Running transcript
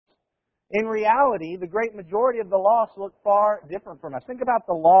In reality, the great majority of the lost look far different from us. Think about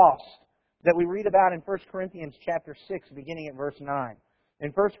the lost that we read about in 1 Corinthians chapter 6, beginning at verse 9.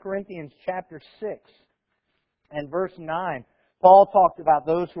 In 1 Corinthians chapter 6 and verse 9, Paul talked about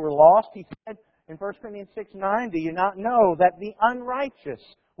those who were lost. He said in 1 Corinthians 6:9, do you not know that the unrighteous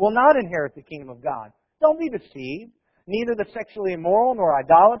will not inherit the kingdom of God? Don't be deceived. Neither the sexually immoral, nor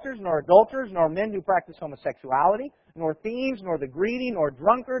idolaters, nor adulterers, nor men who practice homosexuality, nor thieves, nor the greedy, nor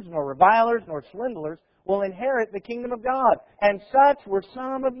drunkards, nor revilers, nor swindlers will inherit the kingdom of God. And such were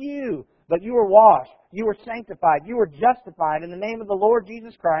some of you. But you were washed, you were sanctified, you were justified in the name of the Lord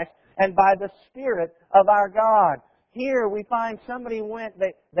Jesus Christ and by the Spirit of our God. Here we find somebody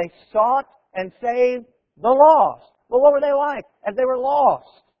they sought and saved the lost. Well, what were they like as they were lost?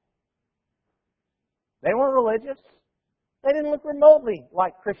 They weren't religious. They didn't look remotely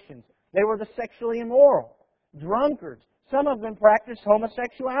like Christians. They were the sexually immoral, drunkards. Some of them practiced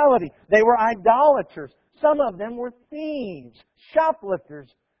homosexuality. They were idolaters. Some of them were thieves, shoplifters.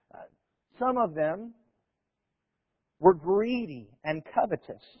 Some of them were greedy and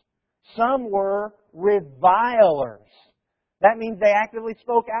covetous. Some were revilers. That means they actively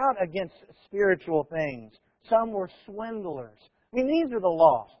spoke out against spiritual things. Some were swindlers. I mean, these are the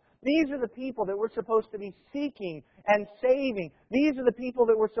lost. These are the people that we're supposed to be seeking and saving. These are the people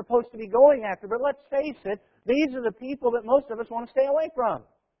that we're supposed to be going after. But let's face it, these are the people that most of us want to stay away from.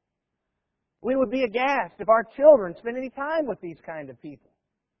 We would be aghast if our children spent any time with these kind of people.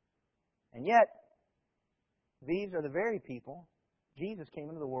 And yet, these are the very people Jesus came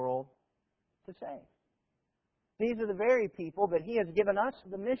into the world to save. These are the very people that He has given us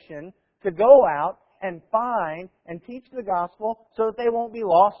the mission to go out and find and teach the gospel so that they won't be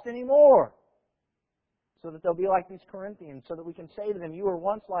lost anymore. So that they'll be like these Corinthians, so that we can say to them, you were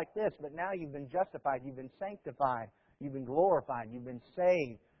once like this, but now you've been justified, you've been sanctified, you've been glorified, you've been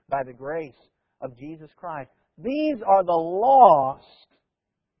saved by the grace of Jesus Christ. These are the lost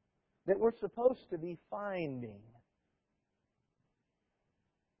that we're supposed to be finding.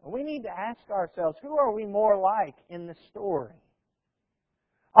 We need to ask ourselves, who are we more like in the story?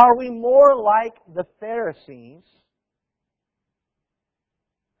 Are we more like the Pharisees,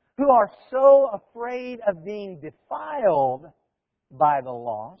 who are so afraid of being defiled by the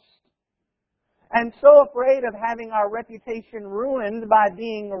lost, and so afraid of having our reputation ruined by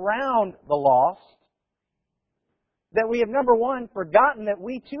being around the lost, that we have, number one, forgotten that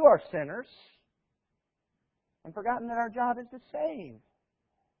we too are sinners, and forgotten that our job is to save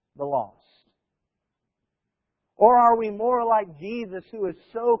the lost? Or are we more like Jesus, who is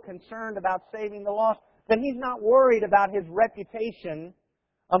so concerned about saving the lost that He's not worried about His reputation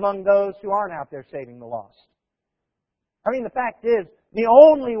among those who aren't out there saving the lost? I mean, the fact is, the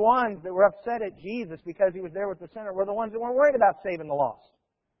only ones that were upset at Jesus because He was there with the sinner were the ones that weren't worried about saving the lost.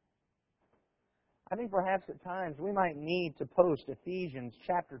 I think perhaps at times we might need to post Ephesians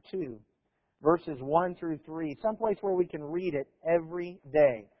chapter 2, verses 1 through 3, someplace where we can read it every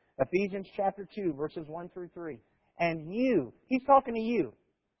day. Ephesians chapter 2, verses 1 through 3. And you, He's talking to you,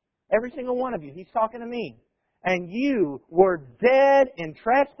 every single one of you, He's talking to me. And you were dead in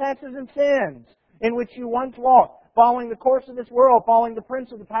trespasses and sins, in which you once walked, following the course of this world, following the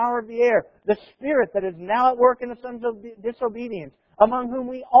prince of the power of the air, the spirit that is now at work in the sons of disobedience, among whom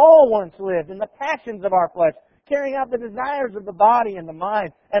we all once lived in the passions of our flesh, carrying out the desires of the body and the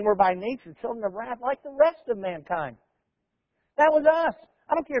mind, and were by nature children of wrath like the rest of mankind. That was us.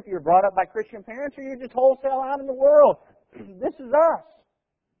 I don't care if you were brought up by Christian parents or you're just wholesale out in the world. This is us.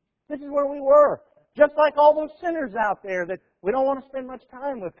 This is where we were. Just like all those sinners out there that we don't want to spend much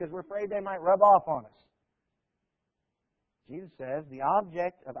time with because we're afraid they might rub off on us. Jesus says the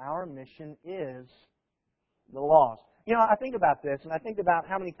object of our mission is the lost. You know, I think about this, and I think about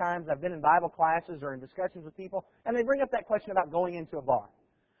how many times I've been in Bible classes or in discussions with people, and they bring up that question about going into a bar.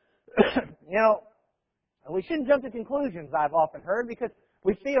 You know, we shouldn't jump to conclusions, I've often heard, because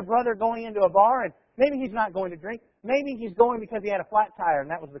we see a brother going into a bar, and maybe he's not going to drink. Maybe he's going because he had a flat tire,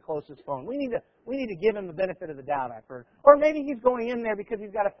 and that was the closest phone. We need to give him the benefit of the doubt, I've heard. Or maybe he's going in there because he's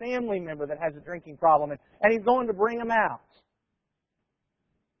got a family member that has a drinking problem, and he's going to bring him out.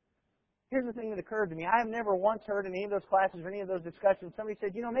 Here's the thing that occurred to me. I have never once heard in any of those classes or any of those discussions, somebody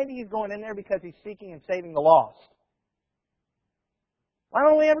said, you know, maybe he's going in there because he's seeking and saving the lost. Why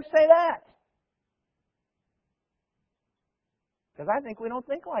don't we ever say that? Because I think we don't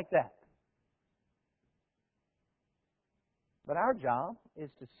think like that. But our job is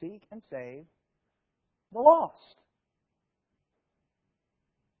to seek and save the lost.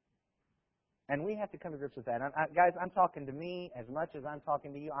 And we have to come to grips with that. Guys, I'm talking to me as much as I'm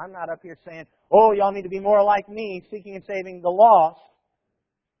talking to you. I'm not up here saying, oh, y'all need to be more like me, seeking and saving the lost.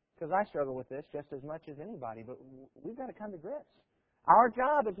 because I struggle with this just as much as anybody, but we've got to come to grips. Our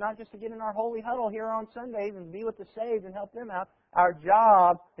job is not just to get in our holy huddle here on Sundays and be with the saved and help them out. Our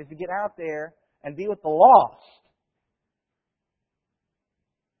job is to get out there and be with the lost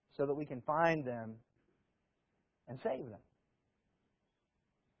so that we can find them and save them.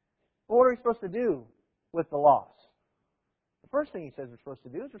 But what are we supposed to do with the lost? The first thing he says we're supposed to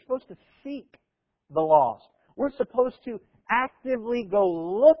do is we're supposed to seek the lost. We're supposed to actively go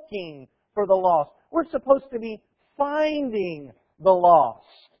looking for the lost. We're supposed to be finding the lost.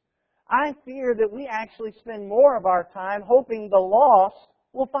 I fear that we actually spend more of our time hoping the lost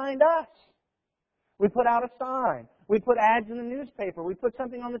will find us. We put out a sign. We put ads in the newspaper. We put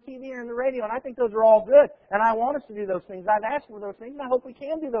something on the TV or in the radio, and I think those are all good. And I want us to do those things. I've asked for those things, and I hope we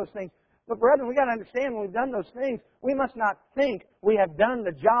can do those things. But brethren, we've got to understand when we've done those things, we must not think we have done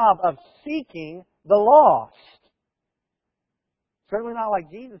the job of seeking the lost. Certainly not like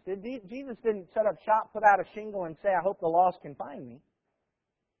Jesus did. Jesus didn't set up shop, put out a shingle, and say, I hope the lost can find me.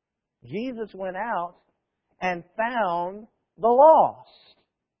 Jesus went out and found the lost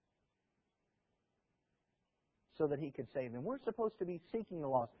so that He could save them. We're supposed to be seeking the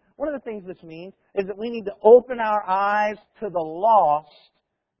lost. One of the things this means is that we need to open our eyes to the lost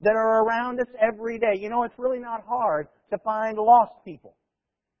that are around us every day. You know, it's really not hard to find lost people.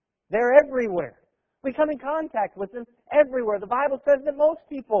 They're everywhere. We come in contact with them everywhere. The Bible says that most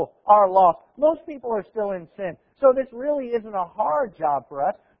people are lost. Most people are still in sin. So this really isn't a hard job for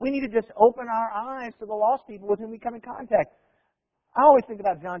us. We need to just open our eyes to the lost people with whom we come in contact. I always think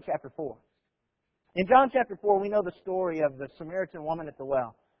about John chapter 4. In John chapter 4, we know the story of the Samaritan woman at the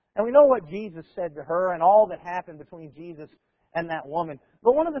well. And we know what Jesus said to her and all that happened between Jesus and that woman.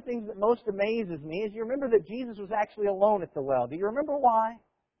 But one of the things that most amazes me is you remember that Jesus was actually alone at the well. Do you remember why?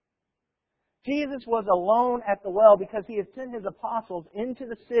 Jesus was alone at the well because He had sent His apostles into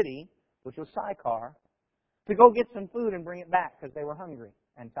the city, which was Sychar, to go get some food and bring it back because they were hungry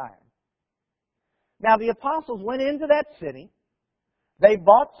and tired. Now the apostles went into that city, they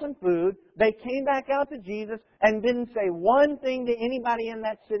bought some food, they came back out to Jesus and didn't say one thing to anybody in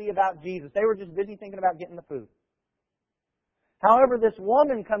that city about Jesus. They were just busy thinking about getting the food. However, this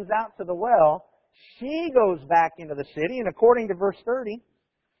woman comes out to the well, she goes back into the city, and according to verse 30,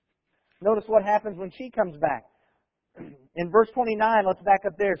 notice what happens when she comes back. In verse 29, let's back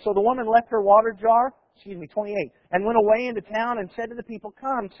up there. So the woman left her water jar, 28, and went away into town and said to the people,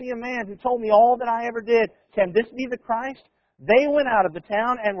 Come, see a man who told me all that I ever did. Can this be the Christ? They went out of the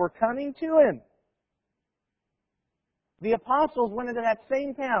town and were coming to Him. The apostles went into that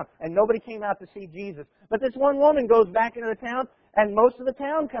same town, and nobody came out to see Jesus. But this one woman goes back into the town, and most of the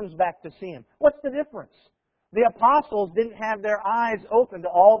town comes back to see Him. What's the difference? The apostles didn't have their eyes open to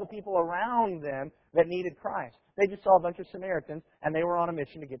all the people around them that needed Christ. They just saw a bunch of Samaritans, and they were on a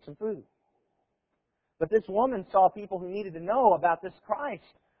mission to get some food. But this woman saw people who needed to know about this Christ,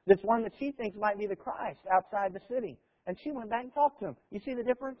 this one that she thinks might be the Christ outside the city. And she went back and talked to him. You see the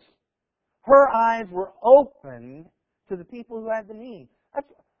difference? Her eyes were open to the people who had the need.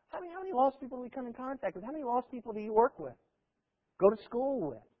 How many lost people do we come in contact with? How many lost people do you work with? Go to school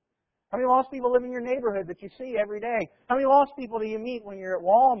with? How many lost people live in your neighborhood that you see every day? How many lost people do you meet when you're at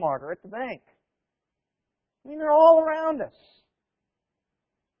Walmart or at the bank? I mean, they're all around us.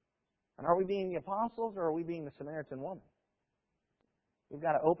 And are we being the apostles or are we being the Samaritan woman? We've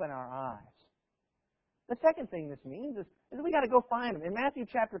got to open our eyes. The second thing this means is we got to go find them. In Matthew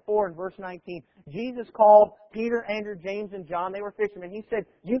chapter 4 and verse 19, Jesus called Peter, Andrew, James, and John. They were fishermen. He said,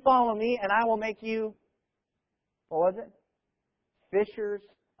 You follow me and I will make you, what was it? Fishers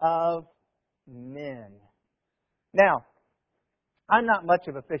of men. Now, I'm not much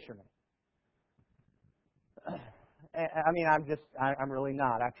of a fisherman. I mean, I'm really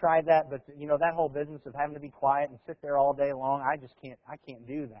not. I've tried that, but you know, that whole business of having to be quiet and sit there all day long, I can't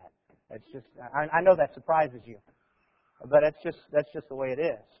do that. It's just, I know that surprises you, but that's just the way it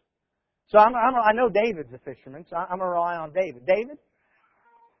is. So I know David's a fisherman, so I'm going to rely on David. David,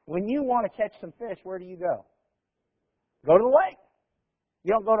 when you want to catch some fish, where do you go? Go to the lake.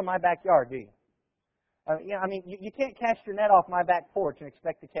 You don't go to my backyard, do you? You can't cast your net off my back porch and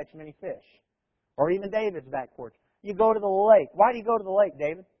expect to catch many fish. Or even David's back porch. You go to the lake. Why do you go to the lake,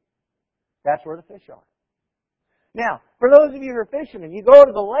 David? That's where the fish are. Now, for those of you who are fishermen, you go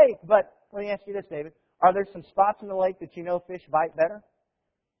to the lake, but let me ask you this, David. Are there some spots in the lake that you know fish bite better?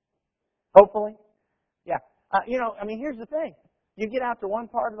 Hopefully. Yeah. Here's the thing. You get out to one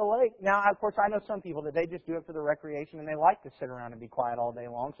part of the lake. Now, of course, I know some people that they just do it for the recreation and they like to sit around and be quiet all day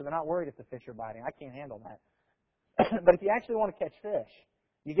long, so they're not worried if the fish are biting. I can't handle that. But if you actually want to catch fish,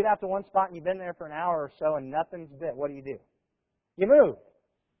 you get out to one spot and you've been there for an hour or so and nothing's bit. What do? You move.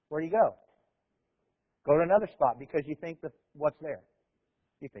 where do you go? Go to another spot because you think that what's there?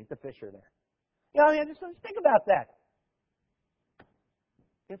 You think the fish are there. You know, I mean, just think about that.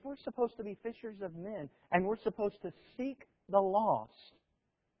 If we're supposed to be fishers of men and we're supposed to seek the lost,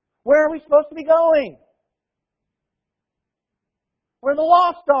 where are we supposed to be going? Where the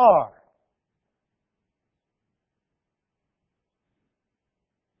lost are.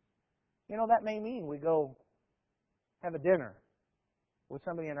 You know, that may mean we go have a dinner with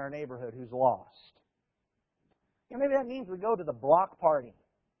somebody in our neighborhood who's lost. You know, maybe that means we go to the block party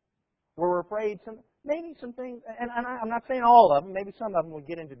where we're afraid maybe some things, and I'm not saying all of them, maybe some of them would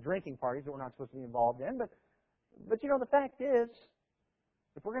get into drinking parties that we're not supposed to be involved in, but you know, the fact is,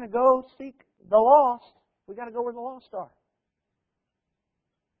 if we're going to go seek the lost, we've got to go where the lost are.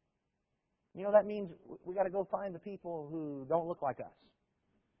 You know, that means we've got to go find the people who don't look like us.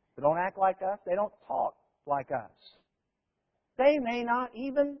 They don't act like us. They don't talk like us. They may not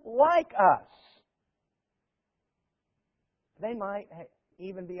even like us. They might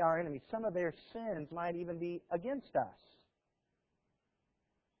even be our enemies. Some of their sins might even be against us.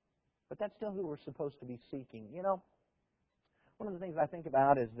 But that's still who we're supposed to be seeking. You know, one of the things I think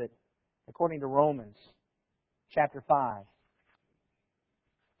about is that according to Romans chapter 5,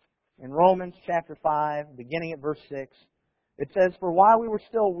 in Romans chapter 5, beginning at verse 6, it says, "For while we were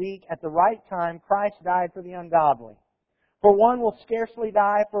still weak, at the right time Christ died for the ungodly. For one will scarcely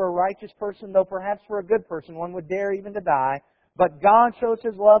die for a righteous person, though perhaps for a good person one would dare even to die. But God shows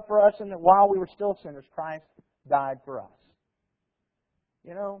His love for us in that while we were still sinners, Christ died for us."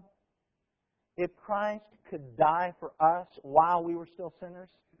 You know, if Christ could die for us while we were still sinners,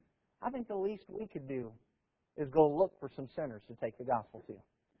 I think the least we could do is go look for some sinners to take the gospel to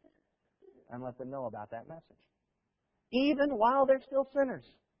and let them know about that message. Even while they're still sinners.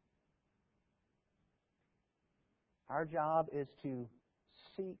 Our job is to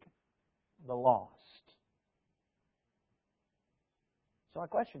seek the lost. So my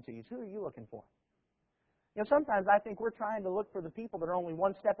question to you is, who are you looking for? You know, sometimes I think we're trying to look for the people that are only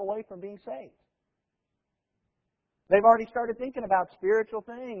one step away from being saved. They've already started thinking about spiritual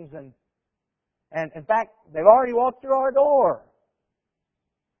things, and in fact, they've already walked through our door.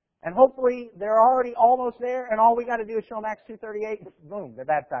 And hopefully they're already almost there, and all we got to do is show them Acts 2:38, boom, they're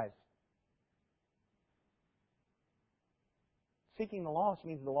baptized. Seeking the lost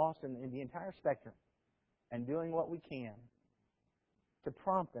means the lost in the entire spectrum, and doing what we can to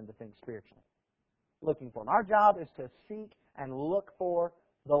prompt them to think spiritually. Looking for them. Our job is to seek and look for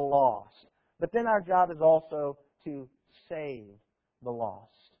the lost. But then our job is also to save the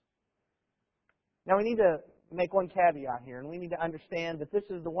lost. Now we need to make one caveat here, and we need to understand that this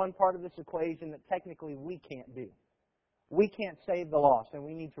is the one part of this equation that technically we can't do. We can't save the lost, and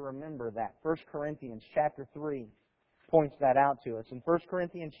we need to remember that. 1 Corinthians chapter 3 points that out to us. In 1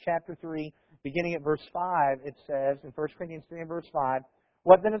 Corinthians chapter 3, beginning at verse 5, it says, in 1 Corinthians 3 and verse 5,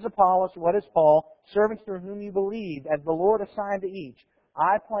 "What then is Apollos? What is Paul? Servants through whom you believed, as the Lord assigned to each.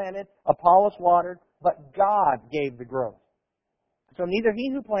 I planted, Apollos watered, but God gave the growth. So neither he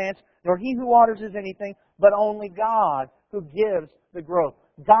who plants nor he who waters is anything, but only God who gives the growth."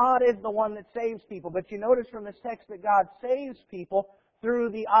 God is the one that saves people. But you notice from this text that God saves people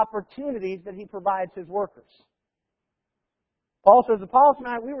through the opportunities that He provides His workers. Paul says, Apollos and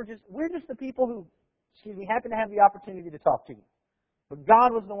I, we're just the people who, happened to have the opportunity to talk to you. But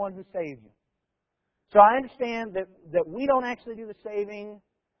God was the one who saved you. So I understand that we don't actually do the saving,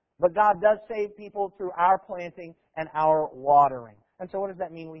 but God does save people through our planting and our watering. And so what does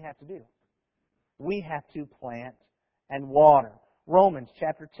that mean we have to do? We have to plant and water. Romans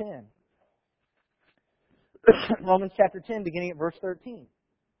chapter 10. Romans chapter 10, beginning at verse 13.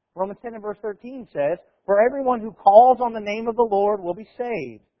 Romans 10 and verse 13 says, "For everyone who calls on the name of the Lord will be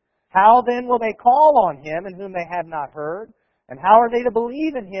saved. How then will they call on Him in whom they have not heard? And how are they to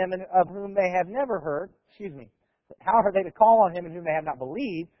believe in Him of whom they have never heard?" How are they to call on Him in whom they have not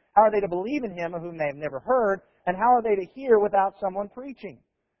believed? How are they to believe in Him of whom they have never heard? And how are they to hear without someone preaching?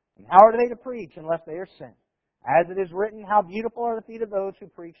 And how are they to preach unless they are sent? As it is written, how beautiful are the feet of those who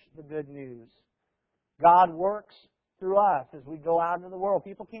preach the good news. God works through us as we go out into the world.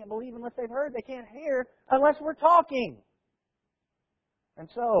 People can't believe unless they've heard. They can't hear unless we're talking. And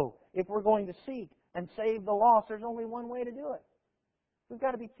so, if we're going to seek and save the lost, there's only one way to do it. We've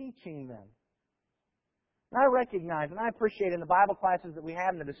got to be teaching them. And I recognize and I appreciate in the Bible classes that we have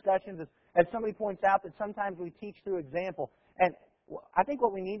and the discussions, as somebody points out, that sometimes we teach through example. And I think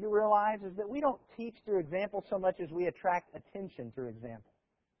what we need to realize is that we don't teach through example so much as we attract attention through example.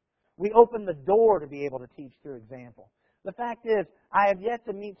 We open the door to be able to teach through example. The fact is, I have yet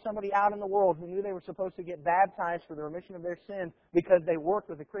to meet somebody out in the world who knew they were supposed to get baptized for the remission of their sins because they worked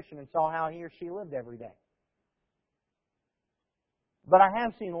with a Christian and saw how he or she lived every day. But I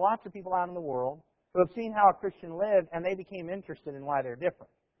have seen lots of people out in the world who have seen how a Christian lived and they became interested in why they're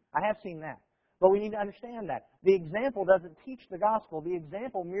different. I have seen that. But we need to understand that. The example doesn't teach the gospel. The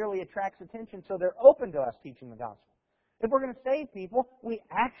example merely attracts attention so they're open to us teaching the gospel. If we're going to save people, we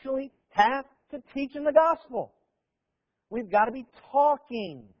actually have to teach them the gospel. We've got to be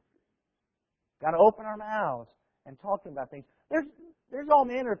talking. Got to open our mouths and talk to them about things. There's all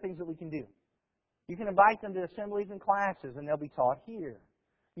manner of things that we can do. You can invite them to assemblies and classes, and they'll be taught here.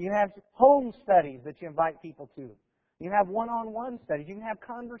 You have home studies that you invite people to. You have one-on-one studies. You can have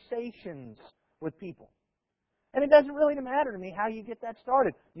conversations with people. And it doesn't really matter to me how you get that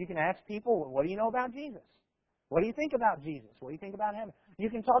started. You can ask people, what do you know about Jesus? What do you think about Jesus? What do you think about heaven? You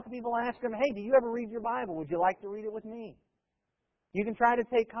can talk to people and ask them, hey, do you ever read your Bible? Would you like to read it with me? You can try to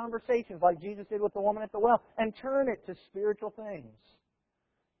take conversations like Jesus did with the woman at the well and turn it to spiritual things.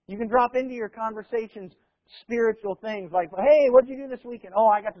 You can drop into your conversations spiritual things like, hey, what did you do this weekend? Oh,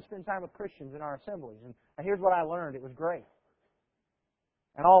 I got to spend time with Christians in our assemblies. And here's what I learned. It was great.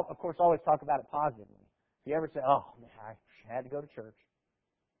 And I'll, of course, always talk about it positively. If you ever say, oh, man, I had to go to church,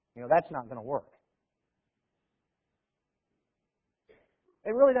 that's not going to work.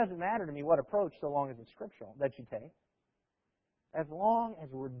 It really doesn't matter to me what approach, so long as it's scriptural, that you take. As long as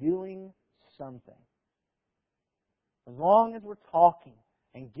we're doing something. As long as we're talking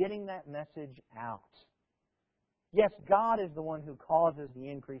and getting that message out. Yes, God is the one who causes the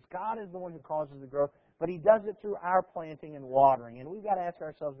increase. God is the one who causes the growth. But He does it through our planting and watering. And we've got to ask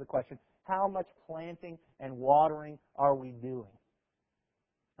ourselves the question, how much planting and watering are we doing?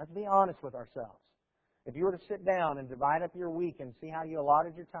 Let's be honest with ourselves. If you were to sit down and divide up your week and see how you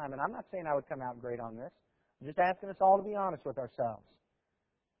allotted your time, and I'm not saying I would come out great on this, I'm just asking us all to be honest with ourselves.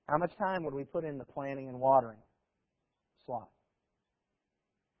 How much time would we put in the planting and watering slot?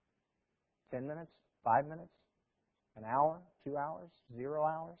 10 minutes? 5 minutes? An hour? 2 hours? 0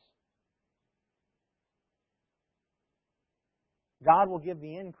 hours? God will give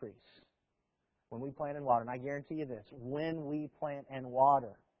the increase when we plant and water. And I guarantee you this, when we plant and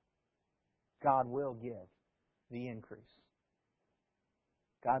water, God will give the increase.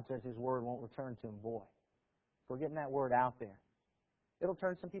 God says His Word won't return to Him void. If we're getting that Word out there, it'll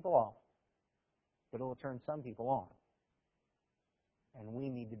turn some people off, but it'll turn some people on. And we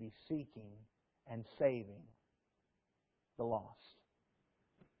need to be seeking and saving the lost.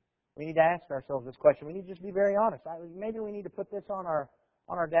 We need to ask ourselves this question. We need to just be very honest. Maybe we need to put this on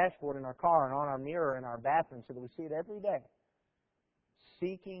our dashboard in our car and on our mirror in our bathroom so that we see it every day.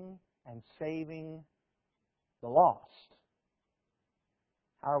 Seeking and saving the lost.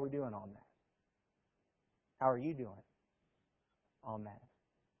 How are we doing on that? How are you doing on that?